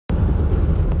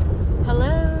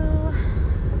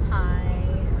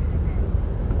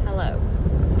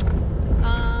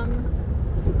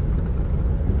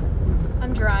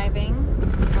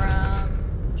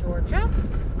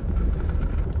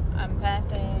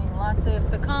lots of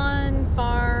pecan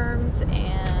farms,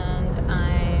 and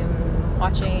I'm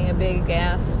watching a big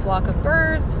ass flock of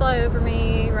birds fly over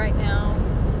me right now.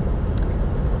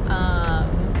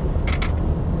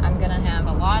 I'm gonna have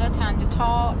a lot of time to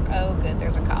talk. Oh good,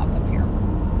 there's a cop up here.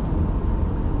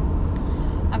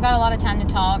 I've got a lot of time to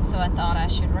talk, so I thought I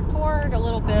should record a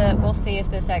little bit. We'll see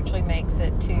if this actually makes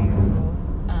it to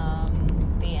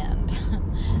the end.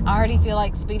 I already feel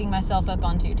like speeding myself up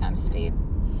on 2 times speed.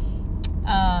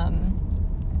 Approaching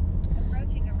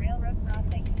a railroad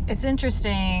crossing. It's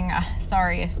interesting.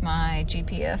 Sorry if my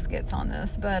GPS gets on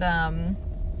this, but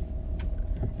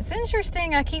it's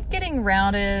interesting. I keep getting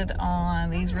routed on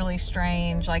these really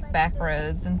strange, like, back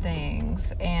roads and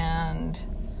things, and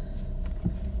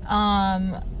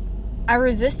I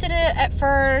resisted it at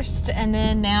first, and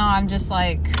then now I'm just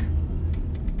like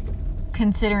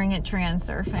considering it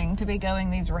transurfing to be going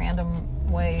these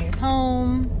random ways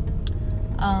home,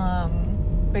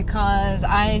 because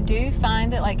I do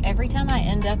find that, like, every time I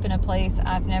end up in a place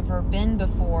I've never been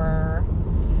before,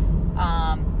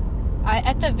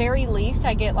 at the very least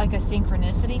I get like a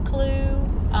synchronicity clue,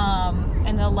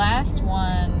 and the last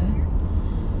one,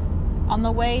 on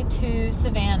the way to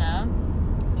Savannah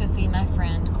to see my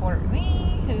friend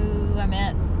Courtney, who I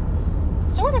met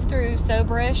sort of through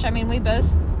Soberish. I mean, we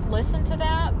both listened to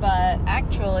that, but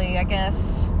actually I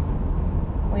guess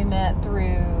we met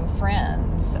through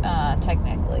friends,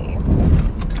 technically.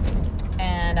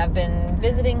 And I've been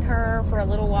visiting her for a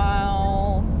little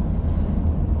while,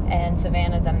 and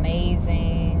Savannah's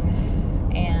amazing.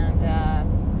 And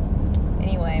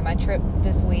anyway, my trip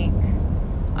this week,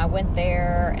 I went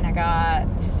there and I got,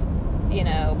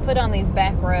 put on these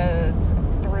back roads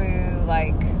through,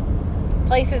 like,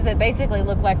 places that basically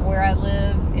look like where I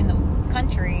live in the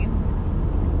country.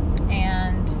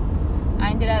 And I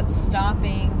ended up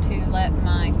stopping to let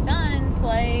my son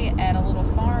play at a little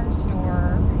farm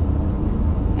store.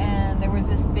 And there was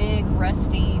this big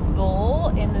rusty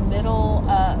bull in the middle,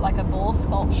 like a bull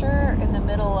sculpture in the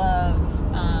middle of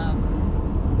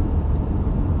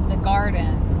the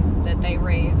garden that they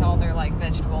raise all their, like,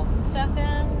 vegetables and stuff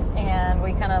in. And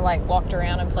we kind of, like, walked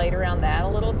around and played around that a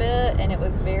little bit, and it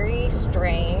was very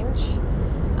strange.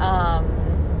 I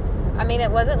mean,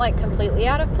 it wasn't, like, completely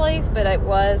out of place, but it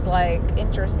was, like,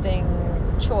 interesting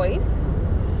choice.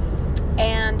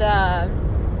 And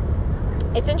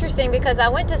it's interesting because I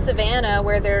went to Savannah,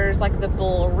 where there's, like, the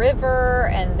Bull River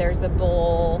and there's the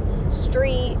Bull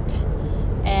Street,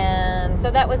 and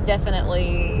so that was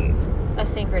definitely a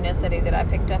synchronicity that I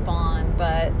picked up on.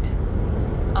 But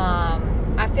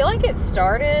I feel like it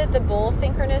started, the bull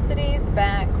synchronicities,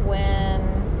 back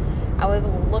when I was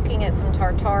looking at some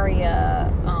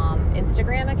Tartaria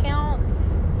Instagram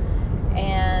accounts,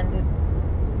 and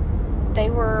they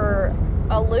were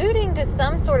alluding to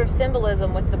some sort of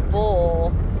symbolism with the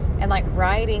bull and, like,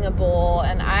 riding a bull,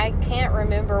 and I can't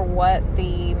remember what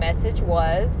the message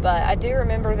was, but I do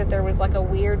remember that there was, like, a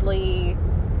weirdly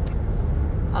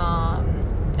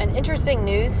an interesting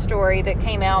news story that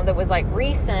came out that was, like,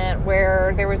 recent,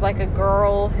 where there was, like, a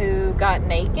girl who got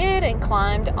naked and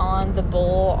climbed on the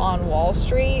bull on Wall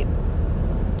Street,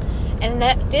 and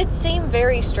that did seem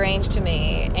very strange to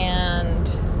me. And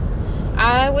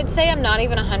I would say I'm not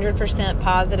even 100%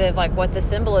 positive, like, what the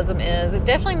symbolism is. It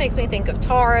definitely makes me think of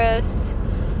Taurus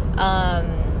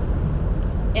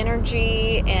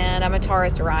energy, and I'm a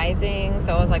Taurus rising,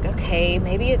 so I was like, okay,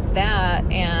 maybe it's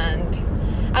that. And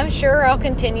I'm sure I'll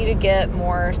continue to get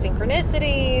more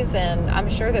synchronicities, and I'm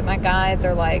sure that my guides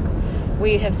are like,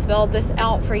 we have spelled this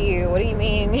out for you. What do you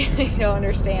mean you don't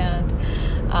understand?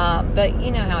 But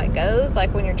you know how it goes.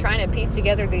 Like, when you're trying to piece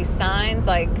together these signs,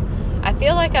 like, I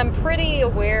feel like I'm pretty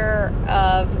aware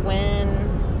of when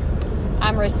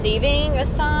I'm receiving a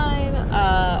sign,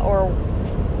 or,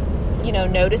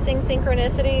 noticing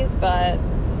synchronicities, but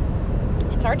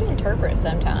it's hard to interpret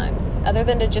sometimes, other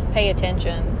than to just pay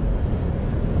attention.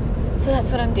 So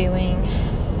that's what I'm doing.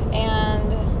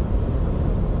 And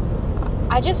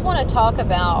I just want to talk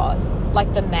about,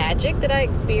 like, the magic that I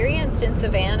experienced in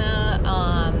Savannah.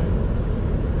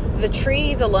 The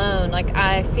trees alone, like,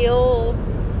 I feel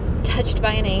touched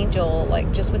by an angel,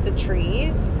 like, just with the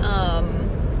trees.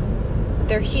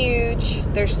 They're huge.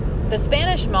 The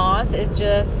Spanish moss is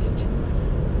just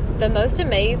the most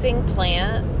amazing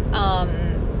plant.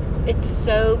 It's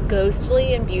so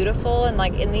ghostly and beautiful, and,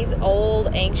 like, in these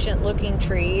old, ancient looking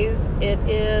trees, it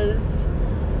is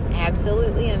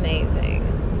absolutely amazing.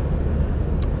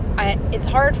 It's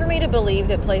hard for me to believe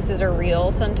that places are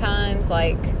real sometimes.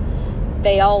 Like,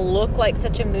 they all look like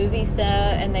such a movie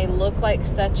set, and they look like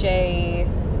such a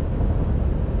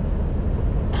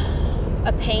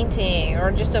a painting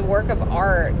or just a work of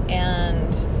art.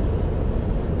 And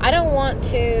I don't want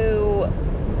to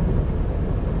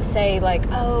say like,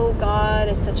 oh, God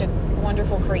is such a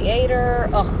wonderful creator.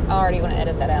 Ugh, I already want to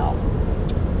edit that out.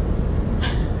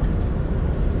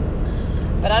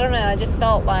 But I don't know, I just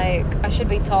felt like I should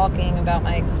be talking about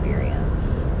my experience.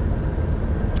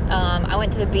 I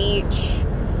went to the beach.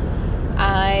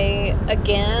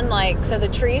 So the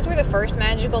trees were the first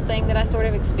magical thing that I sort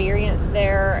of experienced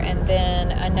there. And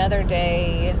then another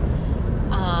day,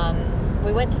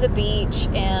 we went to the beach,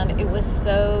 and it was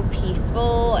so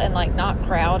peaceful and like not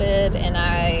crowded. And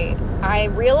I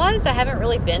realized I haven't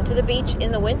really been to the beach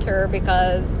in the winter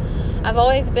because I've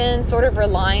always been sort of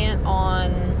reliant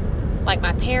on like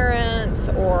my parents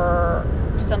or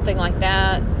something like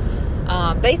that.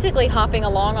 Basically hopping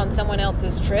along on someone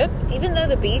else's trip. Even though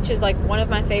the beach is like one of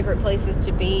my favorite places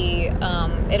to be,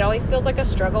 it always feels like a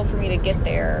struggle for me to get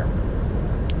there.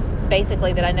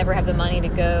 Basically that I never have the money to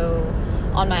go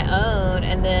on my own.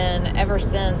 And then ever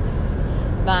since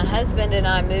my husband and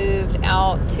I moved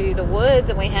out to the woods,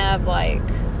 and we have like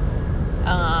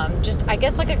just I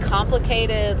guess like a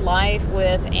complicated life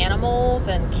with animals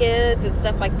and kids and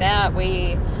stuff like that,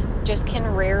 we just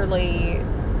can rarely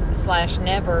 /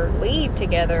 never leave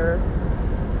together.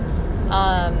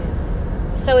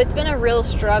 So it's been a real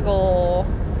struggle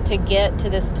to get to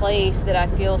this place that I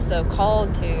feel so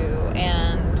called to.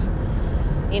 And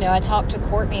I talked to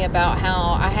Courtney about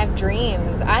how I have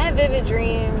dreams. I have vivid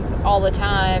dreams all the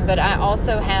time, but I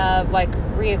also have like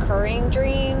reoccurring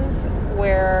dreams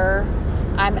where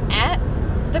I'm at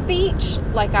the beach,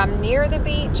 like I'm near the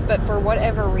beach, but for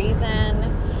whatever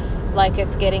reason, like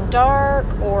it's getting dark,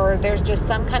 or there's just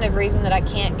some kind of reason that I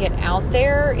can't get out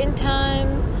there in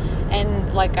time.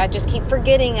 And like I just keep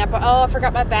forgetting, I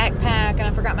forgot my backpack and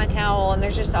I forgot my towel. And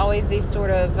there's just always these sort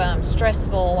of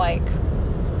stressful like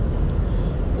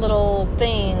little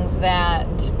things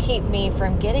that keep me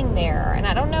from getting there. And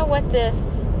I don't know what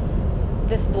this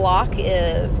block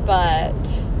is,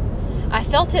 but I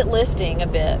felt it lifting a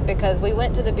bit because we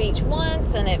went to the beach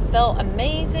once and it felt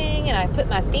amazing. And I put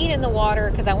my feet in the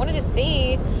water because I wanted to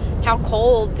see how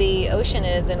cold the ocean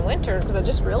is in winter, because I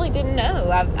just really didn't know.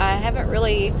 I haven't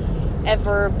really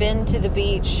ever been to the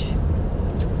beach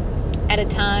at a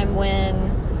time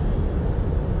when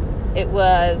it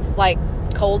was like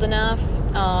cold enough,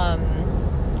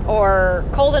 or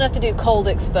cold enough to do cold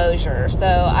exposure. So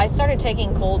I started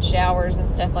taking cold showers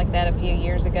and stuff like that a few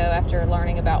years ago after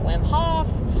learning about Wim Hof.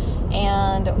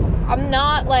 And I'm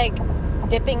not like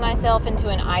dipping myself into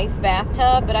an ice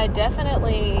bathtub, but I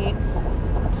definitely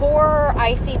pour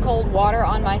icy cold water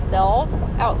on myself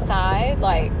outside.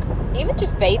 Like even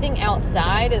just bathing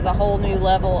outside is a whole new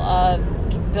level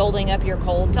of building up your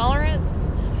cold tolerance.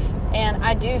 And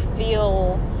I do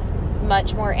feel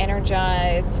much more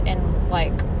energized and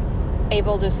like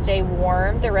able to stay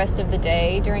warm the rest of the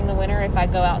day during the winter if I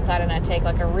go outside and I take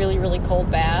like a really, really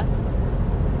cold bath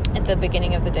at the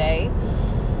beginning of the day.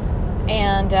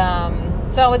 And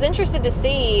so I was interested to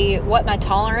see what my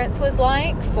tolerance was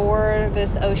like for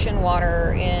this ocean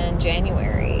water in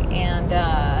January. And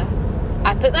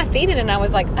I put my feet in it and I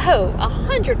was like,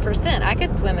 100% I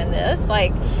could swim in this.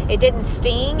 Like, it didn't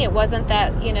sting. It wasn't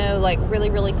that, like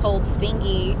really, really cold,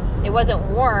 stingy. It wasn't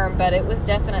warm, but it was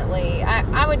definitely,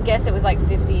 I would guess it was like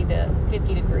 50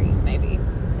 degrees maybe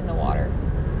in the water.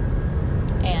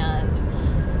 And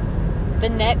the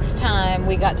next time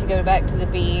we got to go back to the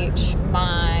beach,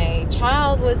 my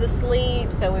child was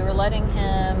asleep, so we were letting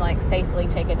him like safely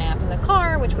take a nap in the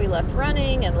car, which we left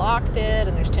running and locked it,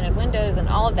 and there's tinted windows and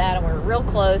all of that, and we're real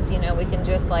close, we can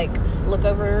just like look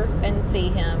over and see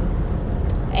him.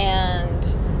 And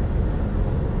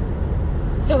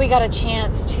so we got a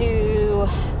chance to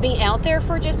be out there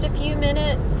for just a few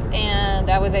minutes, and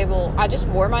I just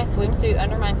wore my swimsuit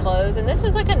under my clothes, and this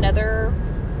was like another,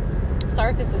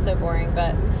 sorry if this is so boring,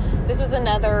 but this was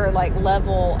another like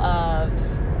level of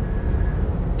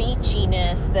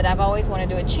beachiness that I've always wanted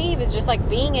to achieve, is just like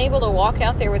being able to walk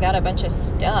out there without a bunch of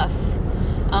stuff.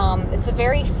 It's a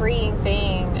very freeing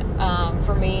thing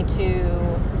for me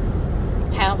to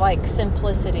have like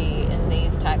simplicity in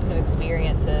these types of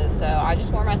experiences. So I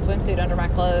just wore my swimsuit under my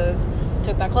clothes,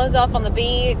 took my clothes off on the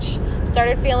beach,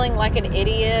 started feeling like an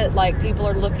idiot, like people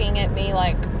are looking at me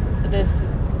like this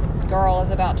girl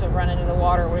is about to run into the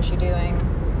water, what is she doing?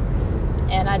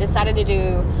 And I decided to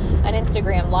do an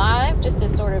Instagram live just to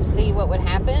sort of see what would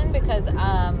happen, because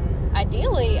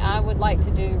ideally I would like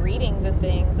to do readings and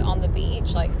things on the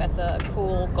beach. Like that's a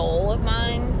cool goal of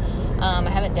mine. I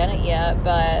haven't done it yet,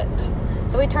 but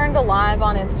so we turned the live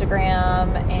on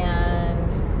Instagram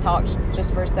and talked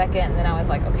just for a second, and then I was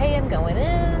like, okay, I'm going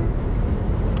in.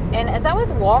 And as I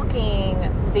was walking,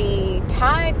 the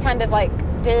tide kind of like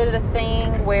did a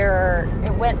thing where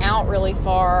it went out really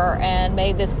far and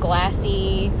made this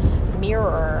glassy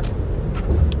mirror.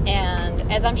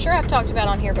 And as I'm sure I've talked about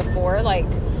on here before, like,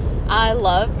 I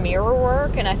love mirror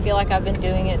work, and I feel like I've been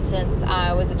doing it since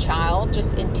I was a child,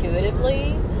 just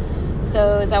intuitively.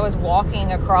 So as I was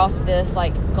walking across this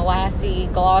like glassy,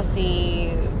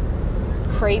 glossy,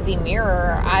 crazy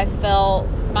mirror, I felt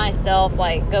myself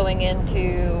like going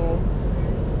into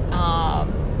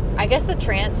I guess the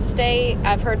trance state.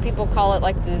 I've heard people call it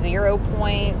like the 0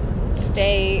 point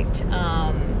state.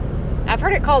 I've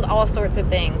heard it called all sorts of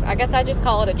things. I guess I just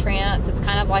call it a trance. It's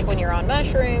kind of like when you're on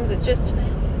mushrooms. It's just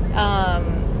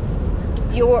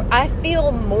I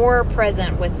feel more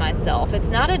present with myself. It's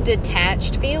not a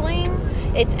detached feeling.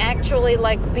 It's actually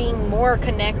like being more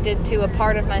connected to a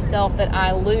part of myself that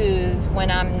I lose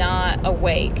when I'm not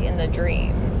awake in the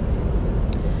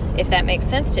dream, if that makes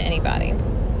sense to anybody.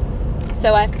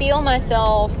 So I feel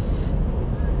myself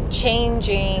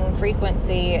changing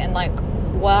frequency, and like,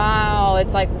 wow,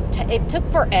 it's like it took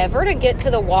forever to get to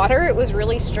the water. It was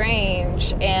really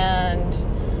strange. And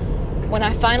when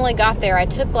I finally got there, I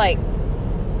took like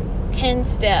 10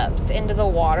 steps into the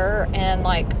water, and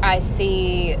like I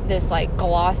see this like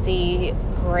glossy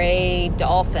gray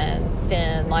dolphin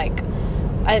fin. Like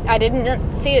I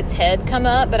didn't see its head come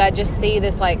up, but I just see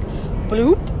this like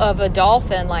bloop of a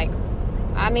dolphin. Like,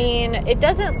 I mean, it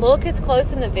doesn't look as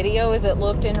close in the video as it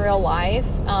looked in real life,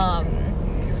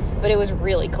 but it was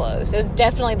really close. It was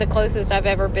definitely the closest I've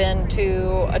ever been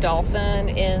to a dolphin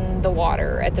in the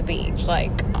water at the beach.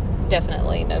 Like,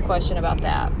 definitely, no question about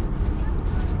that.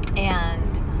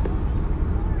 And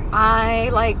I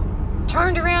like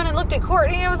turned around and looked at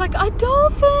Courtney, and I was like, a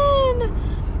dolphin!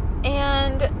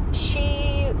 And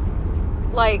she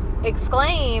like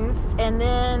exclaims, and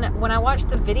then when I watched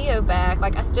the video back,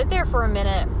 like I stood there for a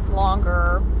minute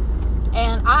longer,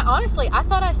 and I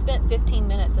thought I spent 15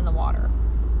 minutes in the water.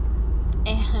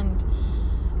 And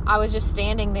I was just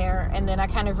standing there, and then I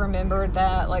kind of remembered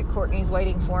that like Courtney's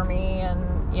waiting for me,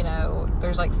 and you know,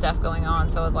 there's like stuff going on.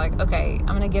 So I was like, okay, I'm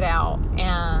gonna get out.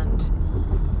 And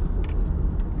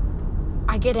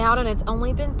I get out, and it's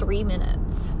only been 3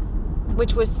 minutes,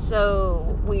 which was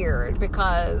so weird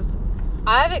because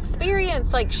I've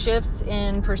experienced like shifts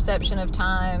in perception of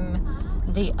time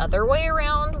the other way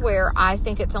around, where I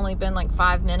think it's only been like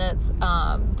 5 minutes.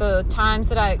 The times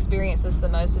that I experience this the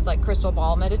most is like crystal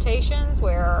ball meditations,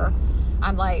 where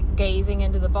I'm like gazing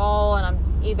into the ball, and I'm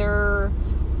either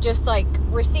just like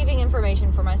receiving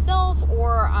information for myself,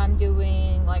 or I'm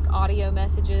doing like audio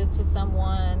messages to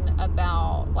someone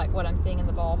about like what I'm seeing in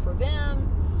the ball for them.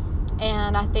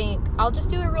 And I think I'll just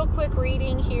do a real quick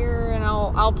reading here, and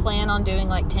I'll plan on doing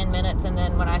like 10 minutes. And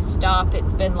then when I stop,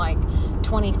 it's been like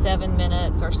 27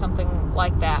 minutes or something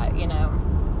like that, you know.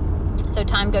 So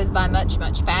time goes by much,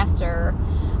 much faster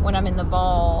when I'm in the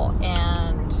ball.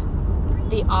 And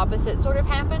the opposite sort of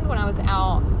happened when I was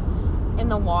out in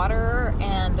the water.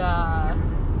 And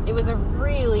it was a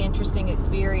really interesting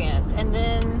experience. And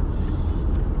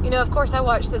then, you know, of course, I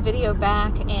watched the video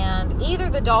back, and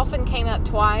either the dolphin came up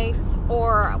twice,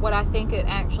 or what I think it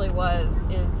actually was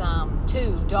is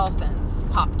 2 dolphins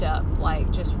popped up, like,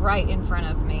 just right in front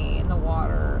of me in the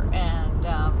water. And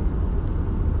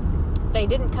they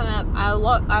didn't come up.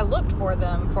 I looked for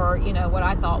them for, you know, what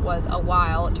I thought was a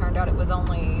while. It turned out it was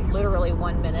only literally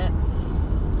 1 minute.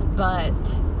 But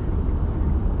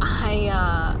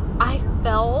I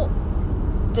felt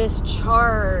this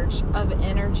charge of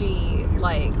energy,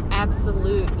 like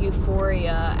absolute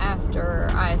euphoria after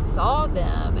I saw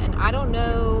them. And I don't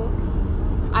know,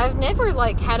 I've never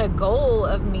like had a goal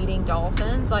of meeting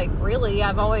dolphins. Like, really,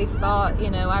 I've always thought, you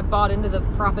know, I bought into the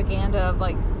propaganda of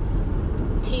like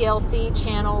TLC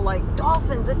channel, like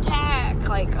dolphins attack,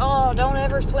 like, oh, don't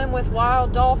ever swim with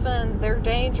wild dolphins, they're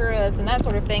dangerous, and that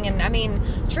sort of thing. And I mean,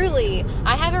 truly,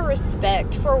 I have a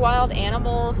respect for wild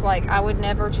animals. Like, I would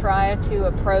never try to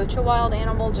approach a wild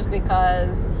animal just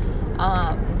because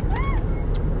I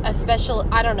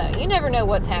don't know, you never know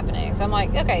what's happening. So I'm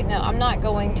like, okay, no, I'm not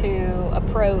going to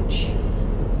approach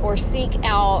or seek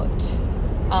out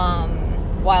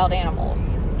wild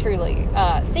animals. Truly,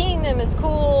 seeing them is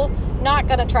cool, not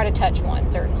gonna try to touch one,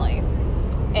 certainly.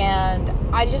 And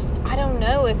I don't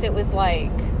know if it was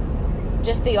like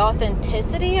just the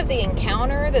authenticity of the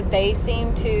encounter that they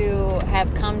seem to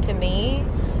have come to me.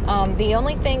 The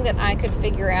only thing that I could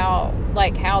figure out,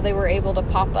 like, how they were able to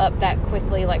pop up that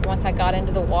quickly, like once I got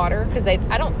into the water, because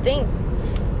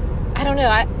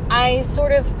I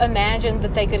sort of imagined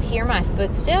that they could hear my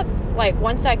footsteps, like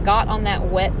once I got on that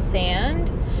wet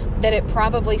sand, that it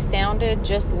probably sounded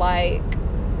just like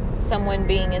someone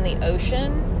being in the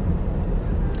ocean,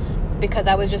 because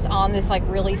I was just on this like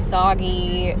really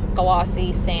soggy,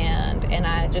 glossy sand, and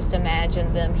I just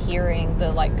imagined them hearing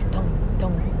the like dum,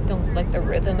 dum, dum, like the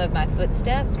rhythm of my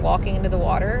footsteps walking into the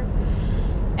water.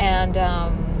 And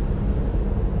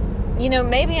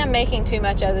maybe I'm making too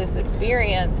much of this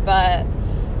experience, but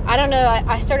I don't know.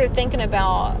 I started thinking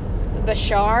about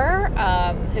Bashar,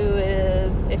 who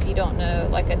is, if you don't know,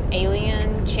 like an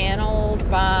alien channeled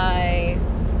by,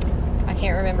 I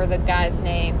can't remember the guy's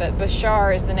name, but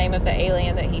Bashar is the name of the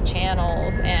alien that he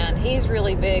channels, and he's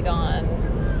really big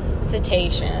on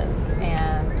cetaceans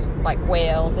and like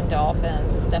whales and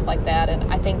dolphins and stuff like that,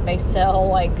 and I think they sell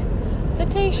like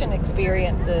cetacean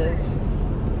experiences.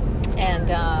 And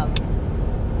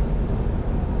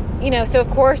so of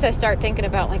course I start thinking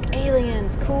about like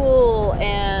aliens, cool,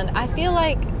 and I feel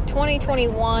like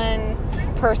 2021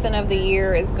 person of the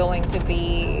year is going to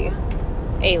be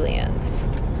aliens.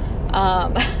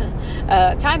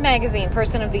 Time Magazine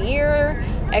person of the year,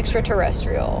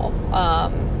 extraterrestrial.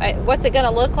 What's it going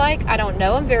to look like? I don't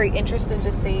know. I'm very interested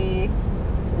to see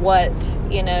what,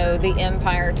 the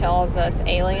Empire tells us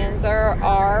aliens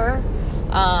are.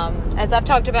 As I've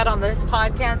talked about on this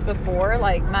podcast before,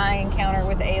 like my encounter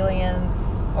with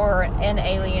aliens or an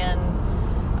alien,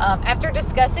 after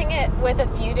discussing it with a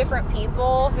few different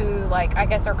people who, like, I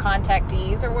guess are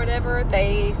contactees or whatever,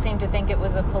 they seem to think it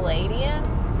was a Pleiadian.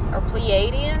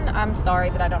 I'm sorry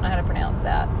that I don't know how to pronounce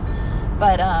that.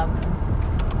 But,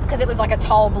 because it was like a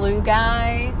tall blue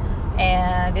guy,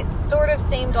 and it sort of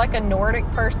seemed like a Nordic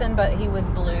person, but he was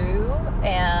blue,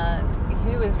 and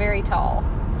he was very tall.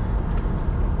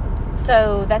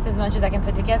 So that's as much as I can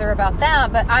put together about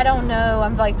that, but I don't know.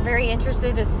 I'm like very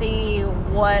interested to see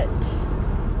what,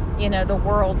 the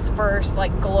world's first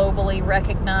like globally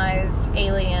recognized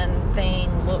alien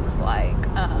thing looks like.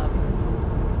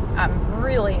 I'm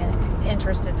really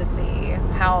interested to see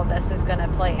how this is going to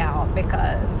play out,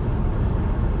 because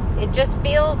it just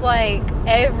feels like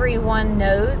everyone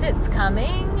knows it's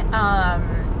coming.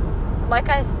 Like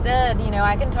I said,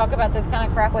 I can talk about this kind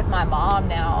of crap with my mom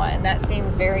now, and that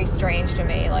seems very strange to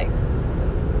me. Like,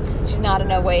 she's not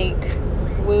an awake,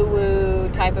 woo-woo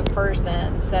type of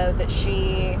person, so that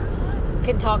she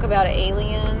can talk about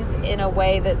aliens in a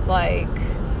way that's like,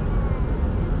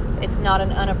 it's not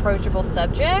an unapproachable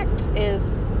subject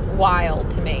is wild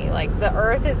to me. Like, the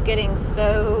earth is getting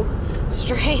so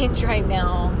strange right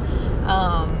now.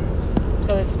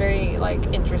 So it's very,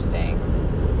 like, interesting.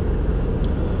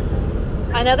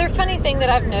 Another funny thing that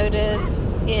I've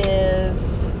noticed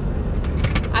is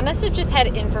I must have just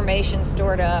had information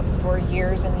stored up for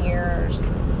years and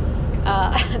years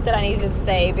that I needed to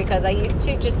say, because I used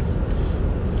to just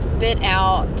spit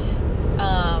out.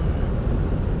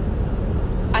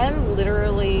 I am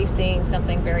literally seeing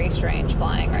something very strange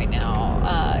flying right now.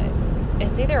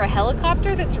 It's either a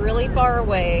helicopter that's really far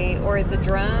away, or it's a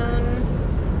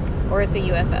drone, or it's a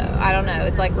UFO. I don't know.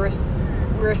 It's like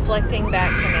reflecting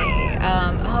back to me.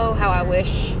 How I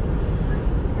wish.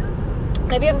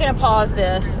 Maybe I'm going to pause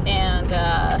this and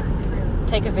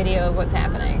take a video of what's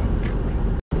happening.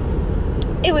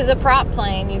 It was a prop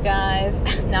plane, you guys.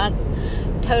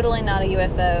 Totally not a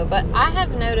UFO, but I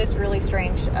have noticed really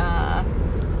strange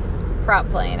prop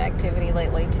plane activity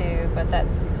lately too, but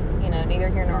that's, neither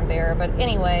here nor there. But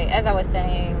anyway, as I was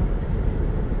saying,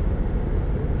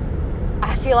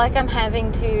 I feel like I'm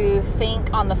having to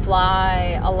think on the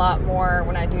fly a lot more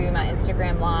when I do my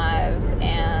Instagram lives,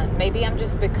 and maybe I'm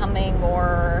just becoming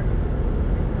more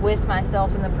with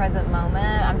myself in the present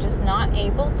moment. I'm just not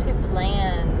able to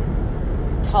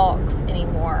plan talks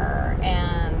anymore.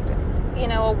 And,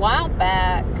 a while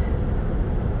back,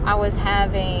 I was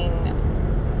having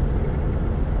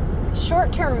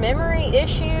short-term memory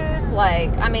issues.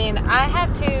 Like, I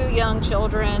have 2 young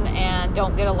children and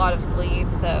don't get a lot of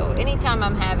sleep, so anytime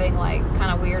I'm having like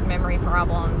kind of weird memory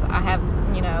problems, I have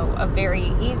a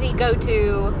very easy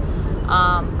go-to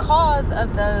cause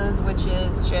of those, which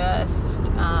is just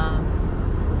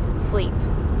sleep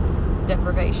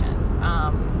deprivation.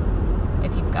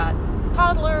 If you've got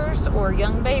toddlers or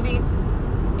young babies,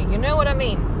 you know what I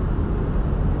mean.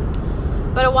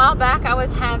 But a while back, I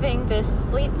was having this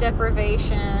sleep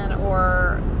deprivation,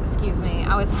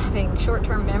 I was having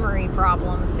short-term memory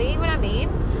problems. See what I mean?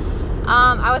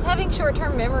 I was having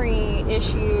short-term memory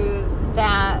issues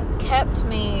that kept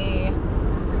me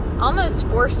almost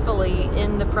forcefully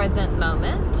in the present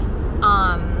moment.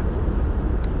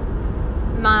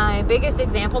 My biggest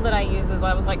example that I use is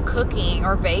I was like cooking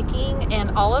or baking,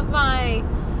 and all of my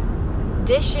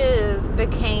dishes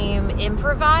became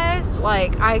improvised.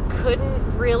 Like, I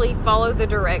couldn't really follow the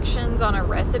directions on a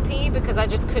recipe because I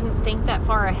just couldn't think that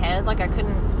far ahead. Like, I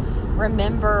couldn't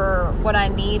remember what I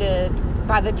needed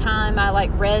by the time I, like,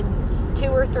 read 2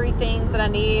 or 3 things that I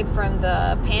need from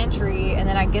the pantry, and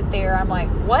then I get there, I'm like,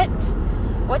 what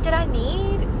did I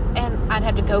need? And I'd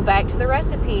have to go back to the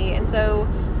recipe. And so,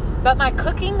 but my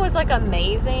cooking was like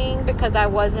amazing because I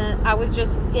was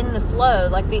just in the flow.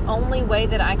 Like, the only way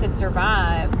that I could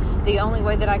survive, the only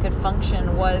way that I could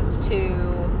function was to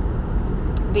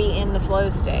be in the flow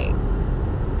state.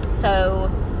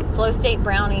 So flow state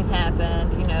brownies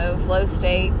happened, flow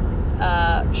state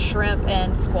shrimp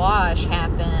and squash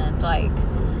happened. Like,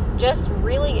 just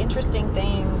really interesting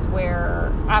things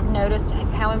where I've noticed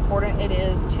how important it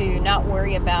is to not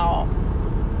worry about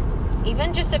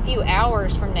even just a few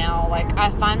hours from now. Like,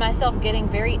 I find myself getting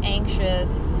very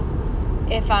anxious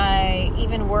if I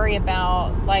even worry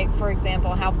about, like, for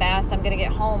example, how fast I'm going to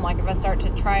get home. Like, if I start to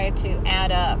try to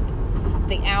add up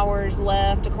the hours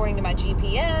left according to my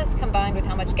GPS combined with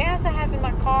how much gas I have in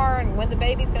my car and when the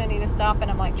baby's going to need to stop,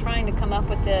 and I'm like trying to come up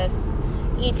with this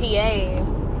ETA,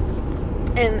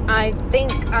 and I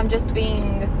think I'm just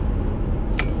being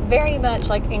very much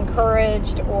like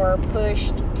encouraged or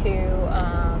pushed to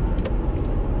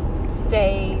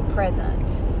stay present.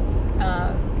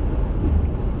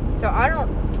 So I don't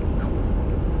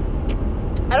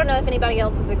know if anybody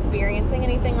else is experiencing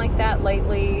anything like that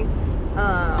lately.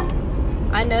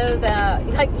 I know that,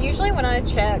 like, usually when I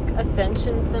check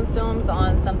ascension symptoms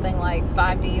on something like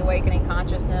 5D Awakening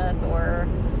Consciousness or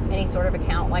any sort of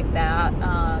account like that,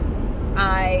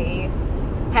 I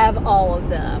have all of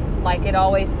them. Like, it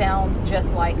always sounds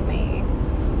just like me.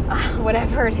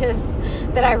 Whatever it is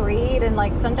that I read, and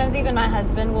like sometimes even my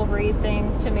husband will read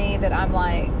things to me that I'm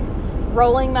like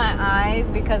rolling my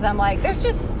eyes because I'm like, there's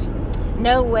just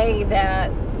no way that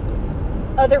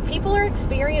other people are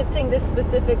experiencing this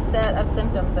specific set of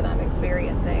symptoms that I'm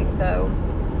experiencing. So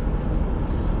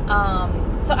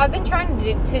I've been trying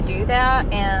to do that,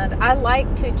 and I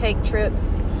like to take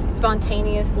trips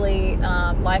spontaneously.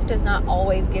 Life does not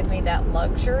always give me that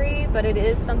luxury, but it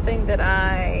is something that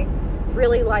I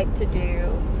really like to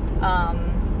do,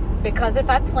 because if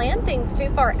I plan things too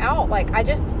far out, like, I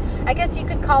guess you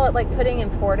could call it like putting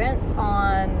importance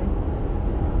on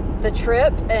the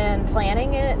trip and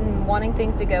planning it and wanting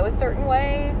things to go a certain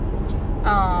way.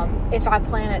 If I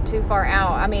plan it too far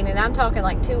out, I mean, and I'm talking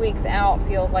like 2 weeks out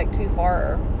feels like too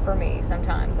far for me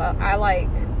sometimes. I like,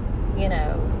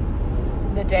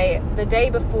 the day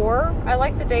before. I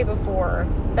like the day before.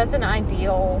 That's an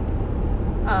ideal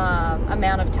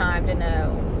amount of time to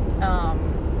know.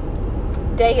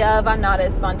 Day of, I'm not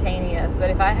as spontaneous, but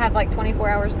if I have like 24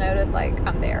 hours notice, like,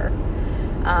 I'm there.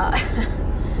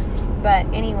 But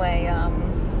anyway,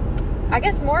 I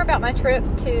guess more about my trip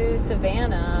to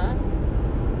Savannah.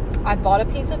 I bought a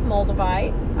piece of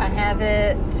Moldavite. I have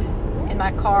it in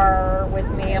my car with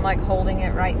me. I'm like holding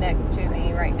it right next to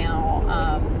me right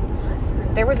now.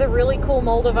 There was a really cool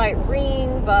Moldavite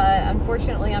ring, but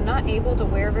unfortunately I'm not able to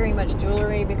wear very much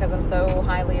jewelry because I'm so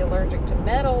highly allergic to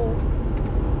metal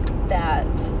that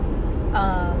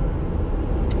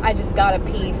I just got a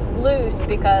piece loose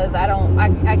because I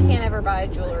can't ever buy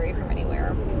jewelry from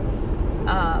anywhere.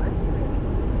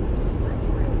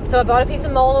 So I bought a piece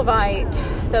of Moldavite.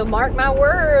 So mark my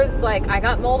words, like, I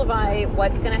got Moldavite.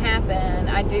 What's going to happen?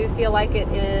 I do feel like it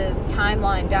is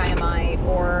timeline dynamite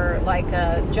or like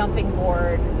a jumping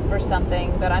board for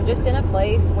something, but I'm just in a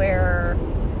place where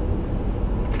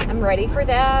I'm ready for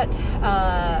that.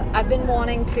 I've been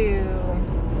wanting to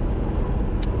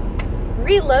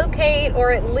relocate,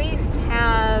 or at least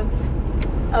have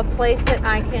a place that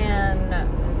I can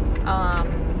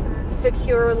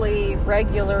securely,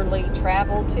 regularly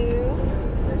travel to,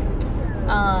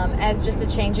 as just a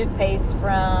change of pace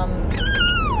from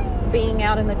being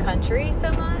out in the country so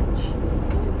much.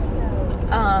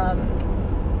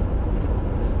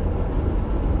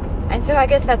 And so I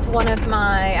guess that's one of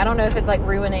my, I don't know if it's like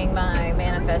ruining my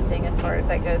manifesting as far as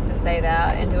that goes to say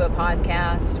that into a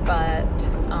podcast, but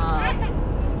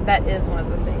that is one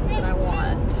of the things that I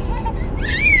want.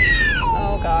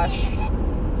 Oh gosh.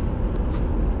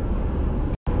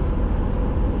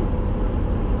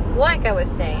 Like I was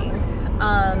saying,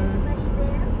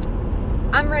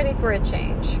 I'm ready for a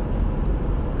change.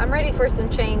 I'm ready for some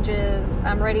changes.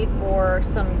 I'm ready for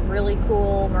some really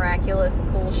cool, miraculous,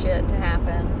 cool shit to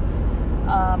happen.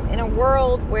 In a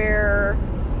world where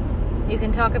you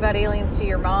can talk about aliens to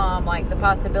your mom, like, the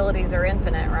possibilities are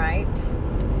infinite, right?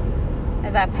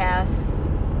 As I pass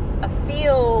a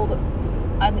field,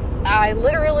 I I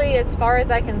literally, as far as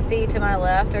I can see to my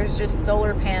left, there's just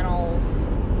solar panels,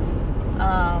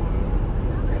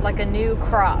 like a new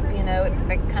crop, you know. It's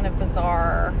like kind of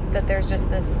bizarre that there's just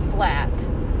this flat,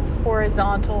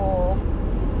 horizontal,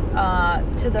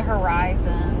 to the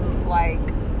horizon, like,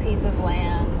 piece of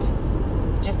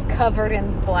land, just covered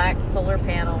in black solar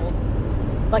panels,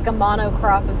 like a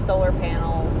monocrop of solar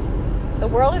panels. The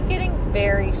world is getting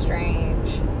very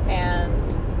strange. And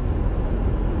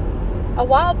a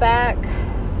while back,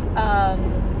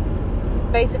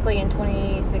 basically in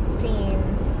 2016,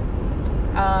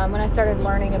 when I started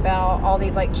learning about all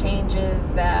these, like, changes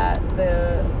that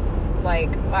the,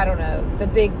 like, I don't know, the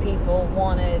big people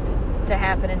wanted to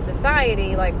happen in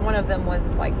society, like, one of them was,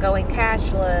 like, going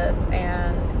cashless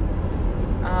and,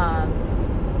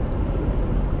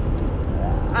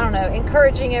 I don't know,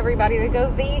 encouraging everybody to go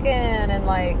vegan and,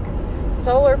 like,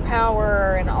 solar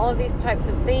power and all of these types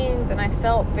of things. And I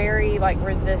felt very, like,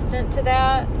 resistant to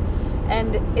that.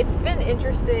 And it's been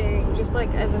interesting, just,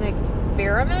 like, as an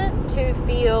experiment, to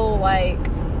feel like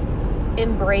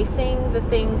embracing the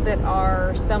things that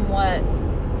are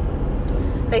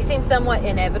they seem somewhat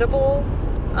inevitable.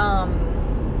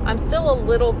 I'm still a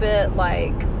little bit,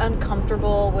 like,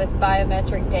 uncomfortable with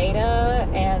biometric data,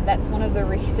 and that's one of the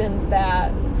reasons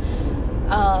that,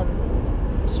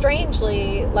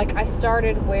 strangely, like, I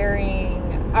started going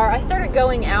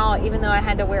out even though I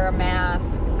had to wear a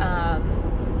mask,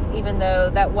 even though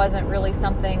that wasn't really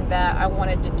something that I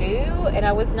wanted to do. And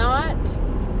I was not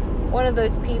one of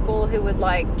those people who would,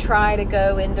 like, try to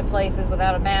go into places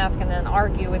without a mask and then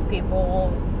argue with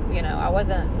people. You know, I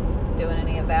wasn't doing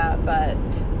any of that, but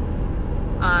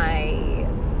I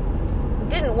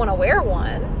didn't want to wear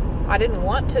one. I didn't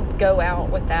want to go out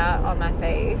with that on my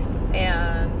face.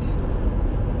 And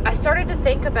I started to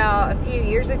think about a few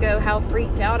years ago how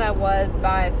freaked out I was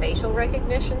by facial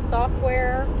recognition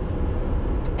software.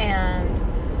 And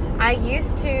I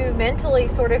used to mentally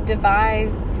sort of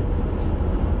devise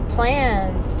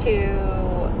plans to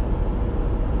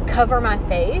cover my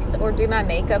face or do my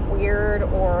makeup weird,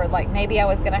 or, like, maybe I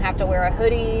was going to have to wear a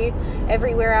hoodie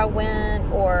everywhere I went,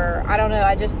 or I don't know.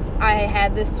 I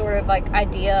had this sort of, like,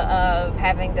 idea of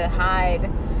having to hide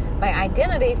my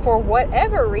identity for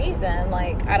whatever reason.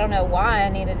 Like, I don't know why I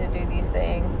needed to do these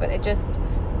things, but it just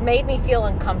made me feel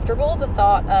uncomfortable, the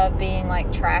thought of being,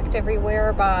 like, tracked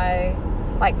everywhere by,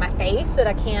 like, my face that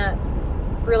I can't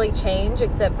really change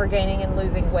except for gaining and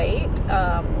losing weight.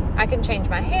 I can change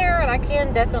my hair and I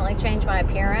can definitely change my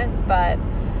appearance, but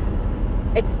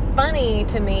it's funny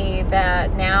to me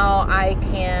that now I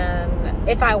can,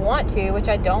 if I want to, which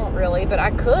I don't really, but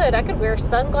I could wear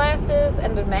sunglasses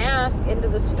and a mask into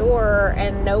the store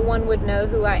and no one would know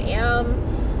who I am.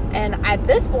 And at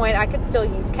this point, I could still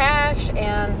use cash,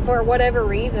 and for whatever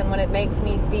reason, when it makes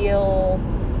me feel,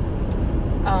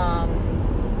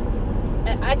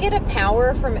 I get a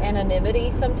power from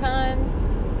anonymity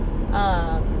sometimes.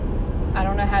 I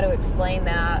don't know how to explain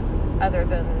that other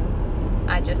than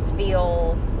I just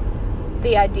feel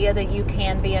the idea that you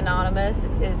can be anonymous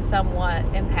is somewhat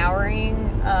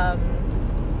empowering,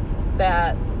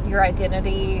 that your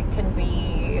identity can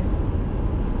be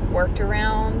worked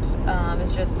around.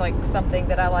 It's just, like, something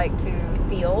that I like to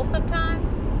feel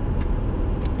sometimes.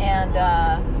 And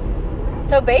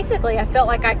so basically I felt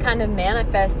like I kind of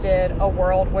manifested a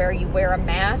world where you wear a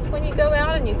mask when you go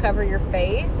out and you cover your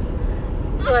face.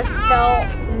 So I felt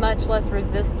much less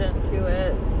resistant to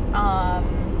it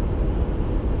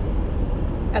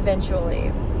eventually.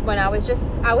 When I was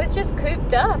just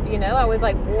cooped up, you know. I was,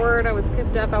 like, bored, I was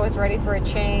cooped up, I was ready for a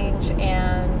change,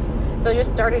 and so I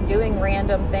just started doing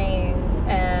random things,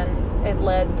 and it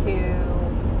led to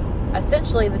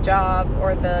essentially the job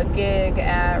or the gig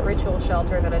at Ritual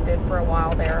Shelter that I did for a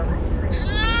while there.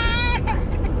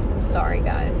 I'm sorry,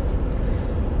 guys.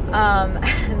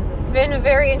 It's been a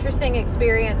very interesting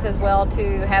experience as well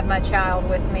to have my child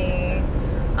with me.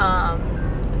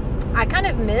 I kind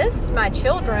of missed my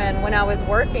children when I was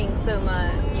working so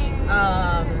much.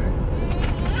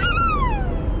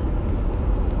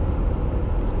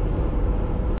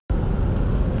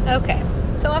 Okay,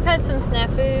 so I've had some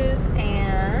snafus,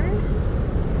 and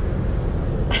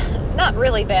not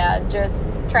really bad, just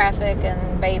traffic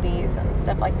and babies and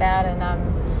stuff like that, and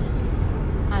I'm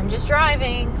just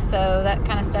driving, so that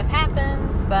kind of stuff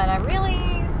happens. But I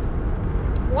really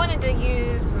wanted to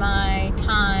use my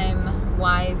time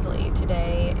wisely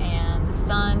today, and the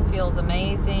sun feels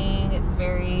amazing. It's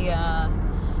very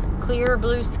clear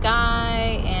blue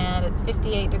sky, and it's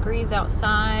 58 degrees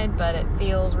outside, but it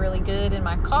feels really good in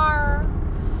my car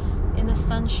in the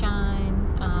sunshine.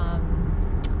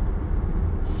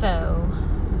 So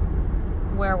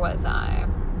where was I?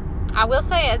 I will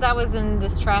say, as I was in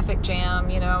this traffic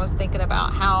jam, I was thinking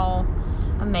about how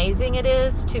amazing it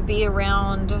is to be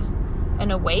around an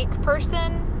awake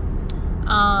person,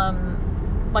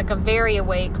 like a very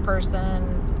awake person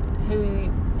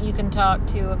who you can talk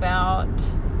to about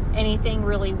anything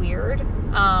really weird.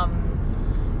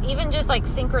 Even just like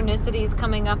synchronicities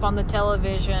coming up on the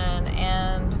television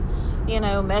and,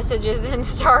 messages in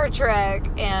Star Trek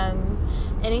and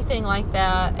anything like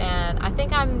that. And I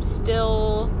think I'm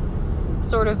still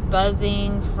sort of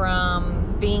buzzing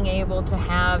from being able to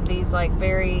have these like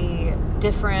very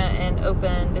different and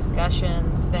open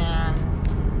discussions than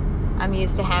I'm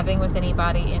used to having with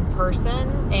anybody in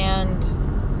person. And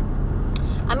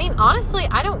I mean, honestly,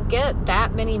 I don't get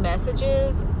that many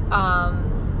messages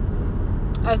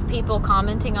of people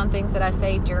commenting on things that I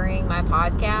say during my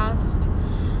podcast.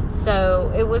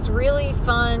 So it was really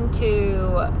fun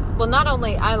to, not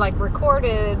only I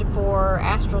recorded for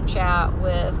Astral Chat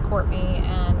with Courtney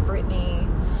and Brittany,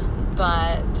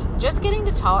 but just getting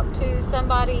to talk to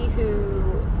somebody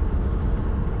who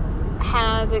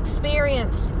has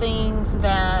experienced things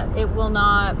that it will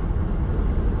not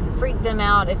freak them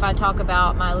out if I talk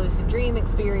about my lucid dream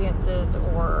experiences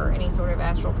or any sort of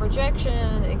astral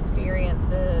projection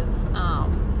experiences.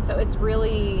 So it's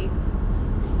really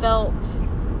felt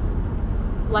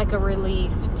like a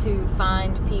relief to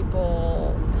find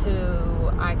people who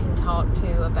I can talk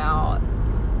to about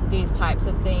these types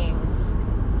of things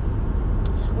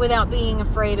without being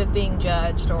afraid of being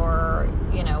judged or,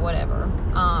 whatever.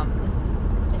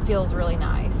 It feels really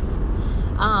nice.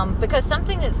 Because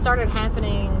something that started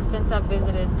happening since I've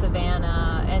visited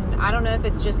Savannah, and I don't know if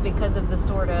it's just because of the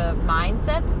sort of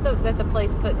mindset that the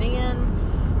place put me in,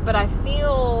 but I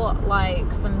feel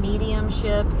like some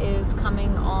mediumship is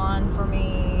coming on for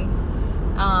me.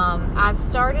 I've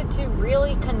started to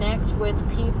really connect with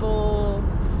people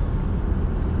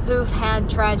who've had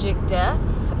tragic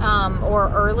deaths, or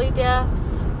early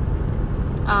deaths.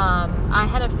 I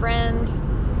had a friend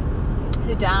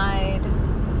who died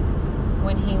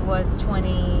when he was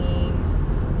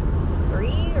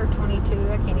 23 or 22.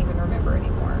 I can't even remember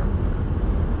anymore.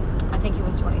 I think he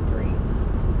was 23.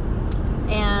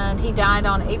 And he died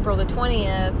on April the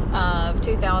 20th of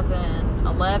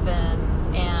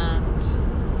 2011. And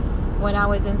when I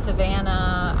was in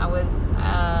Savannah, I was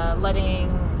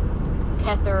letting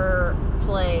Kether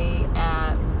play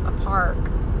at a park.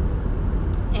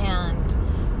 And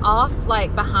off,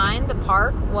 behind the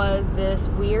park was this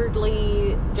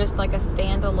weirdly just a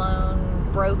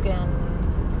standalone broken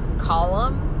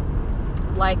column,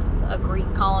 like a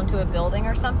Greek column to a building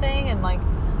or something. And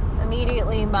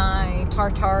immediately my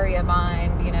Tartaria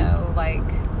mind,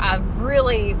 I've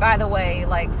really, by the way,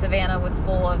 Savannah was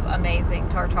full of amazing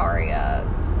Tartaria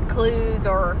clues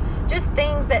or just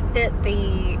things that fit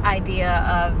the idea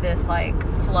of this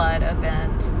flood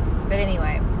event. But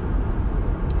anyway,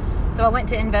 so I went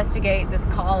to investigate this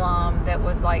column that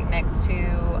was next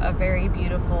to a very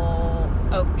beautiful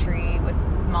oak tree with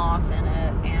moss in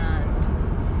it, and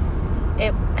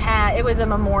it was a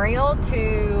memorial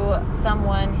to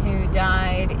someone who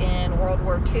died in World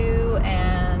War II,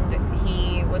 and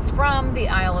he was from the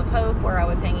Isle of Hope where I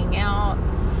was hanging out,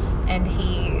 and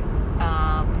he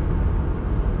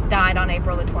died on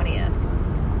April the 20th.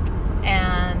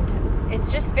 And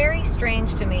it's just very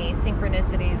strange to me,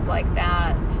 synchronicities like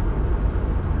that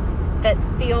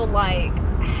feel like,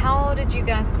 how did you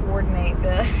guys coordinate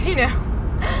this? 80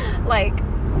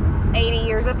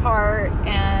 years apart,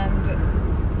 and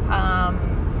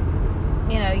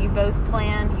you both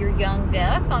planned your young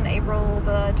death on April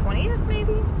the 20th,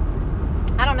 maybe?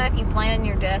 I don't know if you planned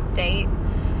your death date,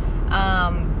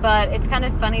 but it's kind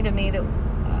of funny to me that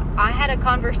I had a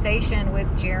conversation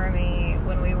with Jeremy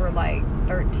when we were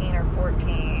 13 or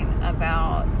 14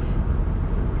 about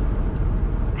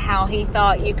how he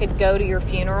thought you could go to your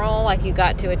funeral, you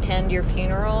got to attend your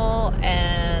funeral.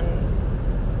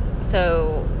 And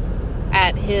so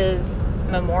at his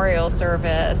memorial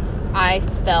service, I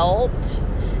felt,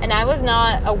 and I was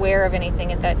not aware of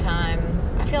anything at that time.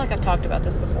 I feel like I've talked about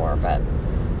this before, but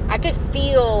I could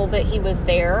feel that he was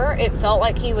there. It felt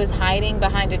like he was hiding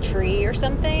behind a tree or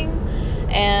something.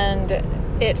 And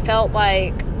it felt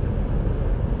like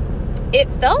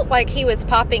he was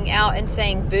popping out and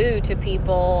saying boo to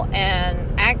people.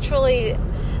 And actually,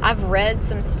 I've read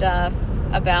some stuff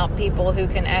about people who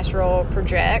can astral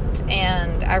project,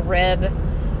 and I read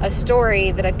a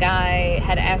story that a guy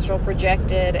had astral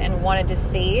projected and wanted to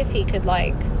see if he could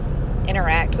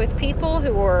interact with people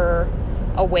who were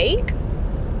awake.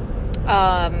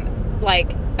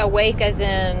 Awake as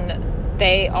in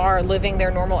they are living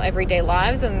their normal everyday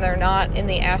lives and they're not in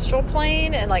the astral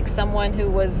plane, and like someone who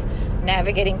was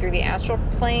navigating through the astral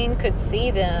plane could see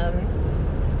them.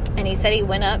 And he said he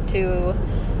went up to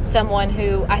someone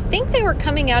who, I think they were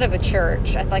coming out of a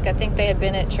church. I think they had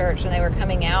been at church and they were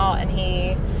coming out, and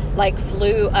he like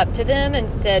flew up to them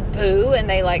and said boo, and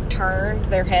they like turned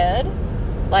their head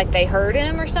like they heard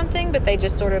him or something, but they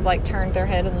just sort of like turned their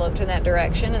head and looked in that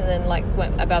direction and then like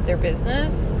went about their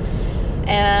business.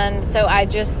 And so I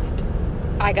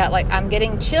got like, I'm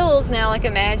getting chills now, like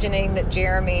imagining that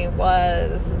Jeremy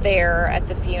was there at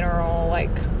the funeral, like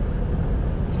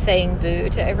saying boo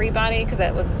to everybody, because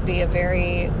that would be a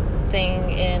very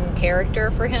thing in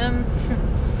character for him.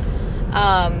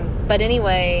 But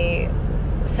anyway,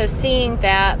 so seeing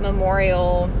that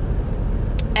memorial,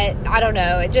 I don't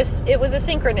know, it was a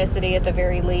synchronicity at the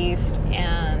very least,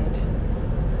 and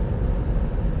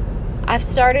I've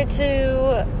started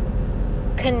to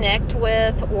connect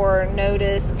with or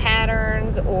notice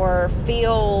patterns or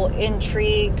feel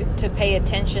intrigued to pay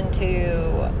attention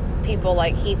to people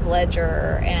like Heath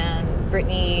Ledger and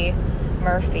Brittany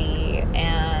Murphy,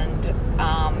 and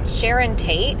Sharon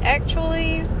Tate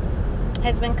actually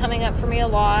has been coming up for me a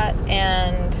lot,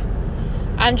 and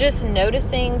I'm just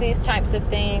noticing these types of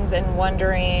things and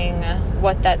wondering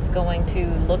what that's going to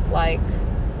look like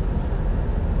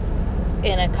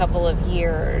in a couple of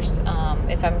years,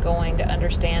 if I'm going to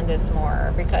understand this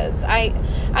more, because I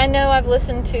know I've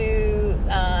listened to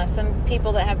some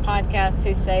people that have podcasts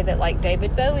who say that like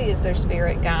David Bowie is their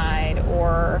spirit guide,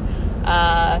 or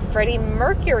Freddie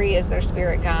Mercury is their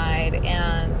spirit guide,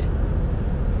 and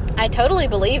I totally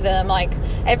believe them. Like,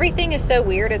 everything is so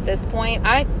weird at this point.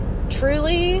 I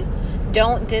truly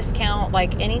don't discount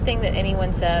like anything that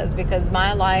anyone says, because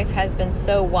my life has been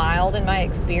so wild and my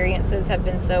experiences have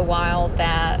been so wild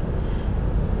that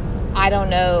I don't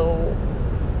know,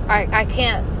 I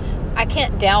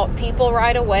can't doubt people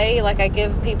right away. Like, I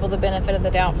give people the benefit of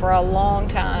the doubt for a long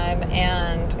time,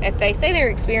 and if they say they're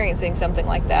experiencing something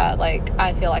like that, like,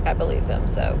 I feel like I believe them.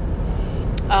 So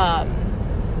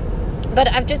but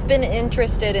I've just been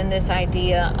interested in this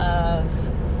idea of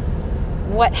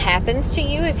what happens to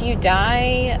you if you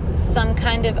die some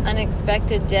kind of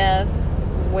unexpected death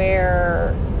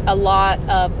where a lot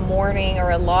of mourning or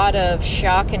a lot of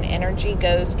shock and energy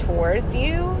goes towards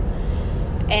you.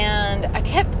 And I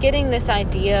kept getting this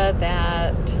idea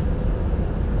that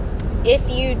if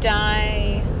you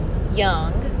die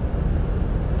young,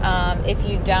 if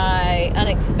you die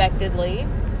unexpectedly,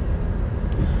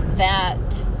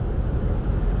 that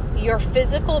your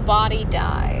physical body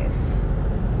dies,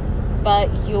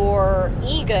 but your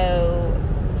ego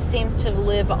seems to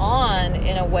live on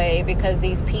in a way because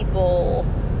these people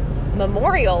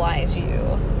memorialize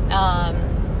you,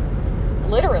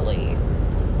 literally,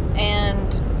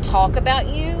 and talk about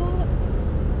you.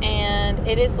 And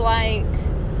it is like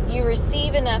you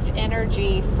receive enough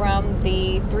energy from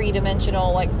the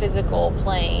three-dimensional, like, physical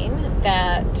plane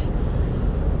that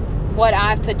what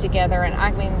I've put together, and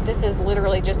I mean, this is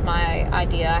literally just my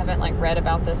idea. I haven't like read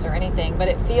about this or anything, but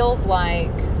it feels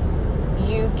like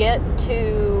you get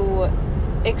to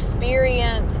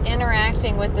experience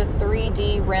interacting with the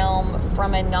 3D realm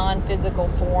from a non-physical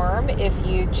form if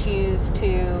you choose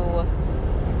to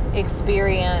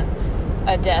experience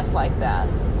a death like that.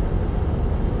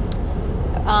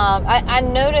 I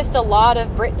noticed a lot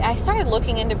of I started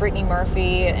looking into Brittany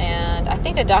Murphy, and I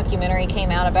think a documentary came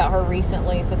out about her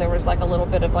recently, so there was like a little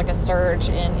bit of like a surge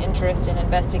in interest in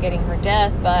investigating her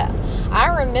death. But I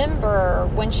remember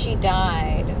when she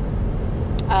died,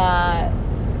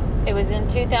 it was in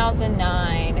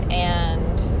 2009,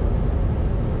 and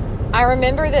I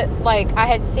remember that like I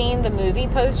had seen the movie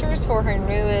posters for her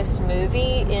newest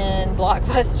movie in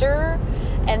Blockbuster,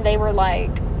 and they were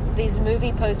like these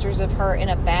movie posters of her in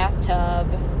a bathtub,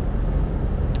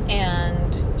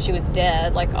 and she was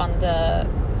dead, like on the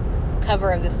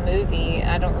cover of this movie.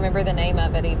 I don't remember the name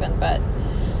of it even, but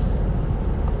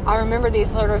I remember these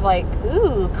sort of like,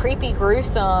 ooh, creepy,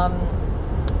 gruesome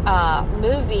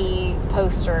movie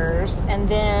posters. And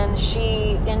then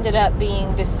she ended up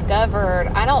being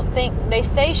discovered. I don't think, they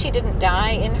say she didn't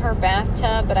die in her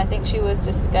bathtub, but I think she was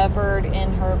discovered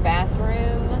in her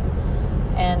bathroom.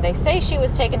 And they say she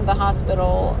was taken to the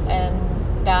hospital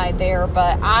and died there,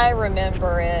 but I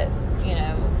remember it, you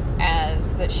know,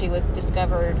 as that she was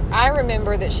discovered. I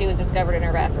remember that she was discovered in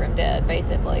her bathroom dead,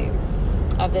 basically,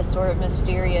 of this sort of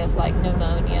mysterious, like,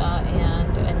 pneumonia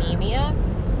and anemia.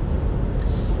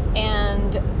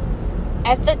 And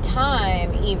at the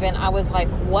time, even, I was like,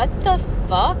 what the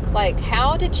fuck? Like,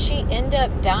 how did she end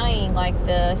up dying like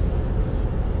this?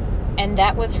 And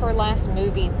that was her last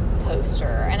movie poster.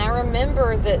 And I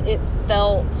remember that it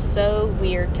felt so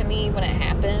weird to me when it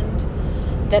happened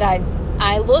that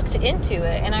I looked into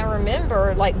it, and I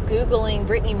remember like Googling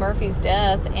Brittany Murphy's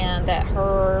death, and that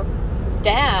her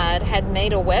dad had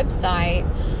made a website,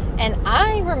 and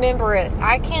I remember it.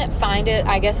 I can't find it.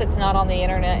 I guess it's not on the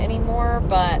internet anymore,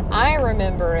 but I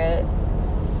remember it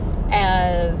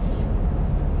as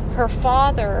her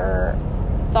father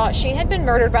thought she had been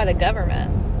murdered by the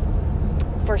government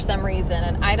for some reason.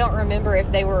 And I don't remember if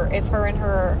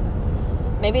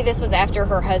maybe this was after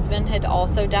her husband had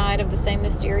also died of the same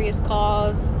mysterious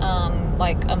cause,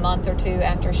 like a month or two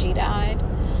after she died.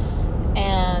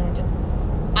 And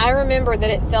I remember that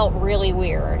it felt really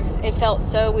weird. It felt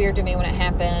so weird to me when it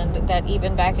happened, that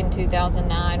even back in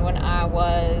 2009, when I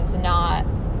was not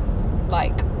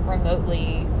like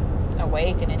remotely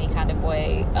awake in any kind of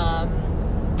way,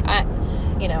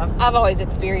 I've always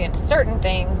experienced certain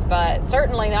things, but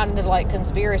certainly not into like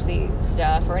conspiracy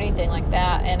stuff or anything like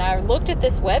that. And I looked at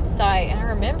this website, and I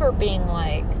remember being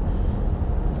like,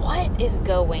 what is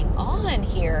going on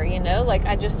here? Like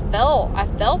I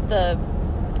felt the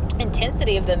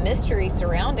intensity of the mystery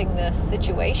surrounding this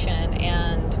situation,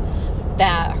 and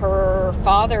that her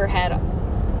father had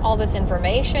all this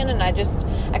information. And I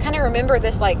kind of remember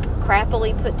this like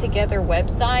crappily put together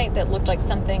website that looked like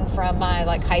something from my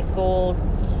like high school,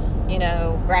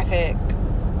 graphic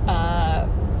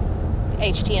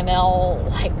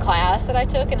HTML like class that I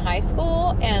took in high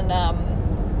school. And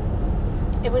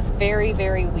it was very,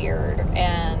 very weird,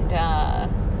 and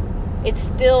it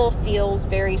still feels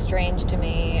very strange to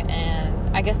me.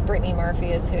 And I guess Brittany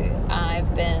Murphy is who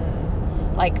I've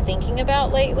been like thinking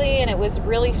about lately. And it was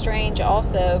really strange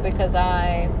also because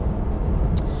I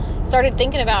started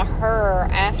thinking about her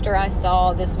after I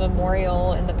saw this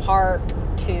memorial in the park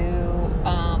to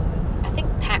I think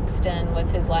Paxton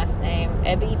was his last name,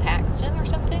 Ebby Paxton or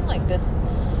something, like this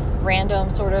random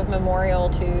sort of memorial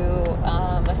to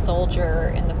a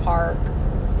soldier in the park.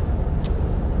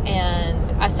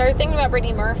 And I started thinking about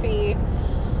Brittany Murphy,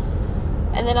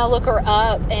 and then I look her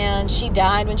up, and she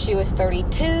died when she was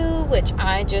 32, which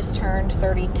I just turned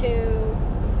 32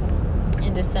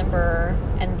 in December.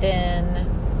 And then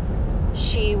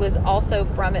she was also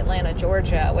from Atlanta,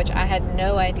 Georgia, which I had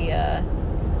no idea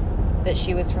that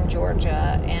she was from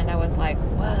Georgia. And I was like,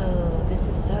 whoa, this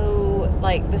is so,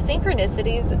 like, the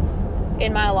synchronicities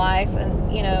in my life. And,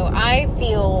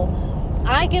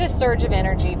 I get a surge of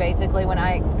energy basically when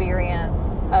I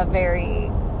experience a very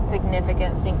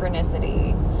significant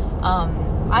synchronicity.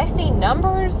 I see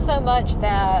numbers so much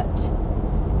that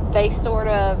they sort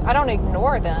of, I don't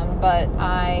ignore them, but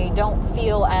I don't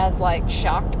feel as like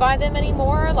shocked by them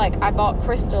anymore. Like I bought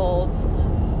crystals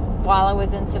while I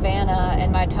was in Savannah,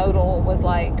 and my total was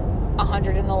like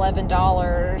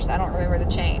 $111. I don't remember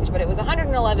the change, but it was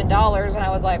 $111, and I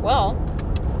was like, well,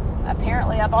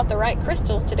 apparently I bought the right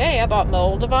crystals today. I bought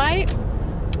moldavite,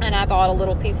 and I bought a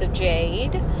little piece of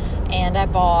jade, and I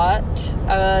bought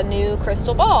a new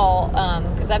crystal ball,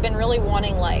 because I've been really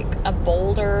wanting like a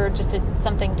bolder,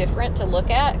 something different to look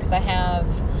at, because I have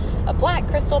a black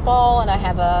crystal ball, and I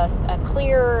have a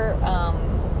clear,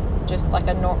 just like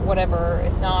whatever,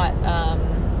 it's not,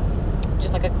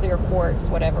 just like a clear quartz,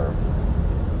 whatever,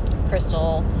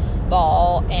 crystal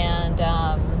ball, and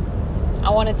I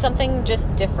wanted something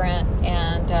just different.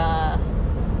 And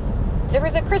there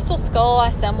was a crystal skull I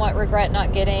somewhat regret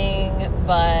not getting,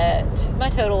 but my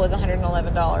total was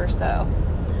 $111, so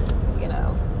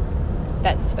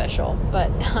that's special.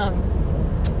 But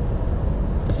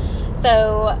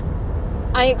so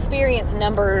I experience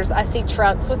numbers. I see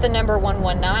trucks with the number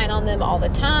 119 on them all the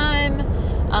time,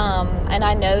 and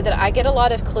I know that I get a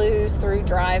lot of clues through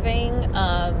driving,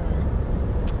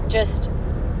 just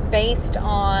based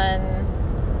on,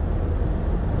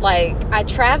 like, I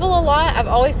travel a lot. I've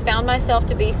always found myself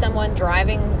to be someone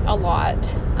driving a lot,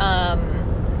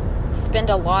 spend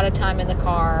a lot of time in the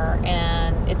car.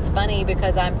 And it's funny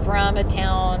because I'm from a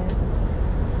town,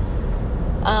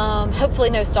 hopefully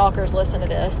no stalkers listen to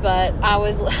this, but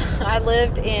I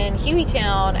lived in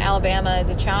Hueytown, Alabama as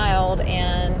a child,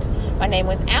 and my name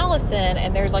was Allison,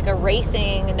 and there's like a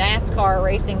NASCAR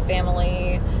racing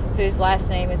family whose last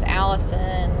name is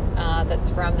Allison, that's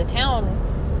from the town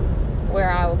where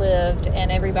I lived,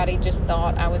 and everybody just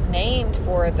thought I was named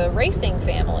for the racing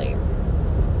family.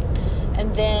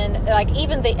 And then, like,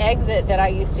 even the exit that I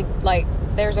used to, like,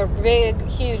 there's a big,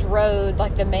 huge road,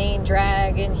 like the main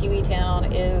drag in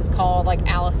Hueytown is called, like,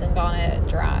 Allison Bonnet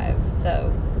Drive.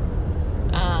 So,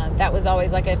 that was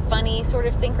always, like, a funny sort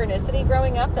of synchronicity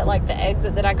growing up, that, like, the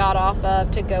exit that I got off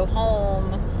of to go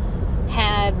home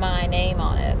had my name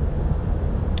on it.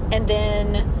 And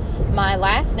then my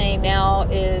last name now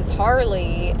is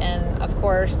Harley, and of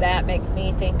course that makes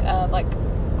me think of like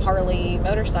Harley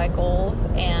motorcycles,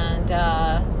 and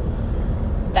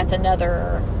that's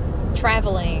another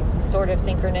traveling sort of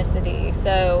synchronicity.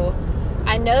 So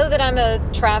I know that I'm a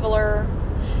traveler,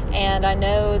 and I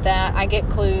know that I get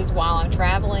clues while I'm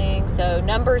traveling. So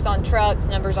numbers on trucks,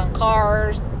 numbers on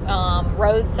cars,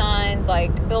 road signs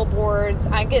like billboards.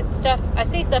 I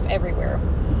see stuff everywhere.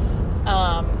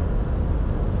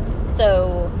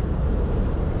 So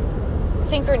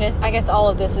synchronous, I guess all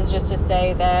of this is just to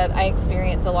say that I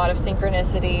experience a lot of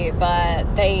synchronicity,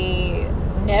 but they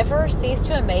never cease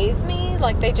to amaze me.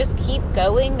 Like, they just keep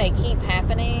going, they keep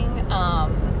happening,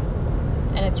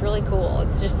 and it's really cool.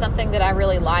 It's just something that I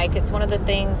really like. It's one of the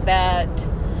things that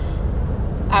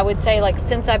I would say, like,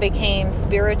 since I became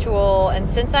spiritual and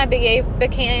since I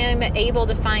became able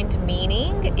to find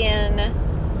meaning in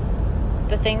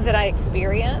the things that I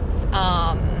experience,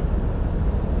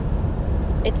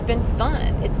 it's been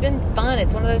fun. It's been fun.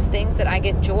 It's one of those things that I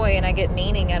get joy and I get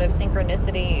meaning out of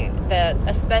synchronicity, that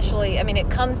especially, I mean, it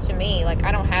comes to me. Like,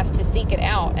 I don't have to seek it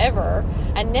out ever.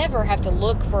 I never have to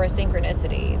look for a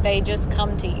synchronicity. They just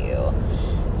come to you.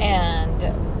 And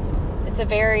it's a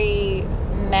very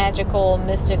magical,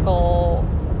 mystical,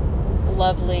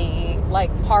 lovely, like,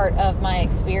 part of my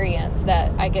experience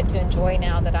that I get to enjoy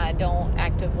now that I don't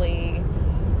actively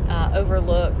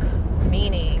overlook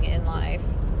meaning in life.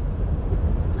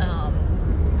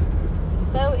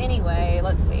 So anyway,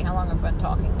 let's see how long I've been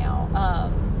talking now.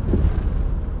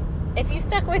 If you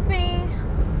stuck with me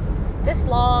this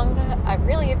long, I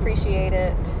really appreciate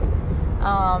it.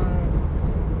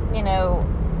 You know,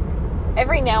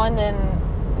 every now and then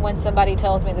when somebody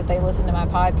tells me that they listen to my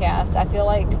podcast, I feel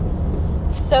like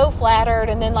so flattered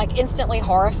and then like instantly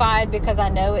horrified, because I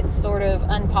know it's sort of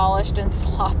unpolished and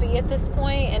sloppy at this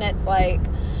point. And it's like,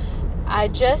 I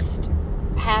just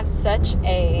have such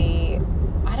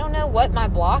I don't know what my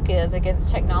block is against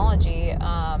technology.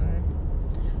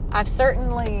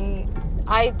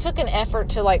 I took an effort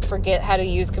to like forget how to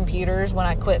use computers when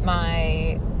I quit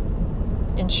my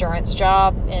insurance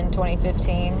job in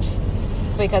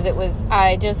 2015, because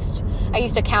I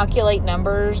used to calculate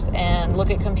numbers and look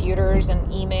at computers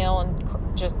and email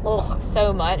and just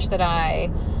so much that I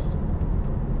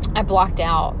blocked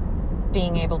out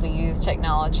being able to use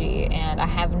technology, and I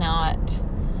have not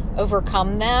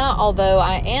overcome that, although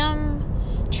I'm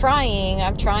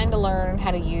trying to learn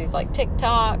how to use like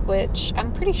TikTok, which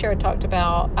I'm pretty sure I talked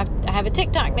about. I have a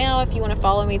TikTok now. If you want to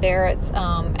follow me there, it's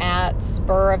at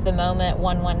Spur of the Moment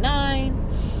 119.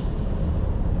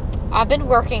 I've been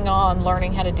working on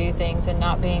learning how to do things and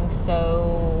not being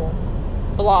so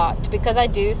blocked, because I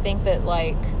do think that,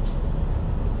 like,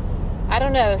 I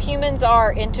don't know, humans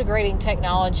are integrating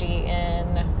technology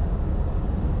in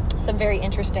some very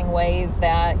interesting ways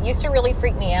that used to really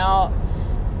freak me out.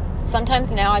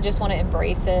 Sometimes now I just want to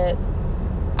embrace it.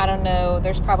 I don't know,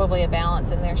 there's probably a balance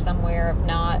in there somewhere of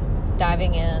not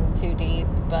diving in too deep,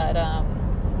 but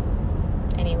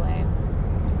anyway,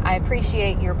 I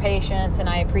appreciate your patience, and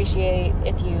I appreciate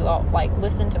if you like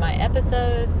listen to my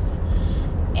episodes,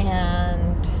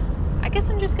 and I guess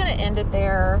I'm just going to end it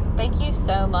there. Thank you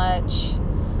so much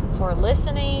for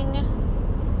listening,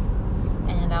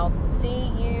 and I'll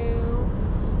see you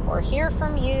or hear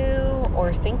from you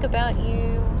or think about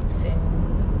you soon.